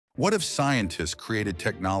What if scientists created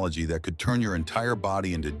technology that could turn your entire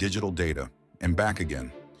body into digital data and back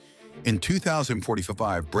again? In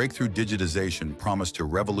 2045, breakthrough digitization promised to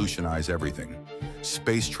revolutionize everything.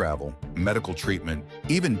 Space travel, medical treatment,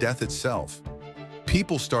 even death itself.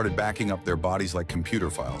 People started backing up their bodies like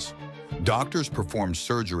computer files. Doctors performed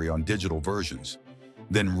surgery on digital versions,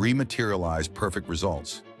 then rematerialized perfect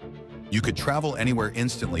results. You could travel anywhere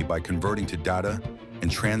instantly by converting to data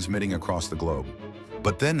and transmitting across the globe.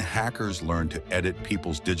 But then hackers learned to edit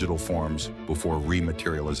people's digital forms before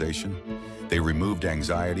rematerialization. They removed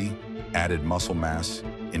anxiety, added muscle mass,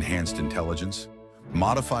 enhanced intelligence,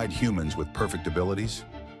 modified humans with perfect abilities.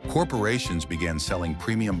 Corporations began selling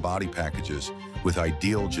premium body packages with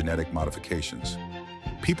ideal genetic modifications.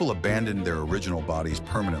 People abandoned their original bodies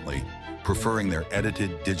permanently, preferring their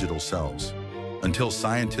edited digital selves, until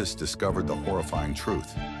scientists discovered the horrifying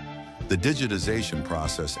truth. The digitization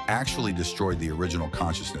process actually destroyed the original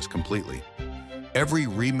consciousness completely. Every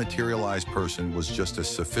rematerialized person was just a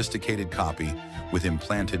sophisticated copy with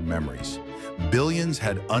implanted memories. Billions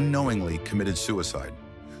had unknowingly committed suicide.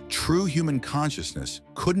 True human consciousness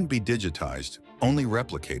couldn't be digitized, only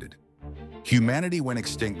replicated. Humanity went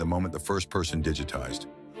extinct the moment the first person digitized.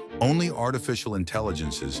 Only artificial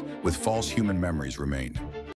intelligences with false human memories remained.